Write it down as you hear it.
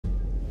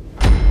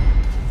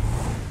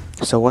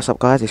So what's up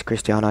guys, it's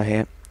Cristiano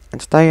here,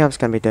 and today I'm just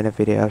going to be doing a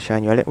video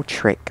showing you a little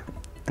trick.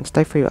 And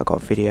today for you I've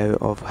got a video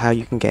of how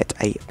you can get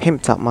a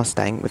pimped up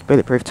Mustang with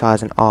bulletproof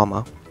tyres and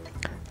armour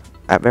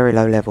at very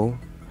low level,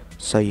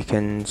 so you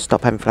can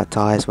stop having flat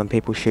tyres when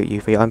people shoot you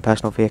for your own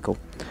personal vehicle.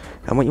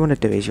 And what you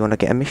want to do is you want to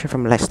get a mission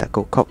from Leicester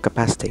called Cop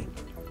Capacity,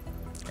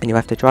 and you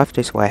have to drive to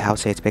this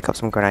warehouse here to pick up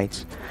some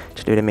grenades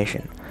to do the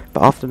mission.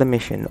 But after the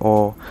mission,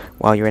 or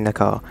while you're in the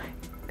car,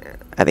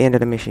 at the end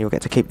of the mission you'll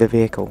get to keep the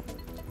vehicle.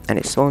 And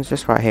it spawns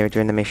just right here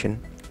during the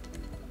mission,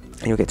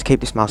 and you'll get to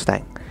keep this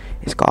Mustang.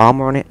 It's got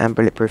armour on it and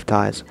bulletproof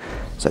tyres.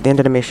 So at the end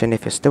of the mission,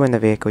 if you're still in the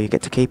vehicle, you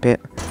get to keep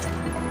it.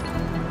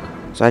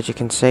 So as you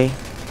can see,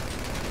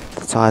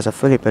 the tyres are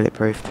fully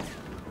bulletproofed.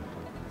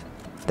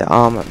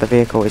 The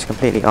vehicle is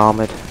completely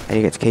armoured, and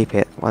you get to keep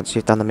it once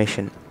you've done the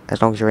mission,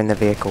 as long as you're in the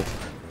vehicle.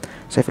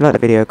 So if you like the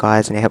video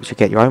guys and it helps you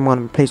get your own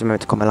one, please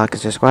remember to comment, like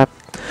and subscribe.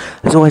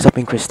 As always, I've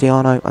been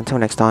Cristiano. Until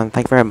next time,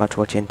 thank you very much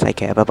for watching. Take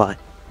care, bye bye.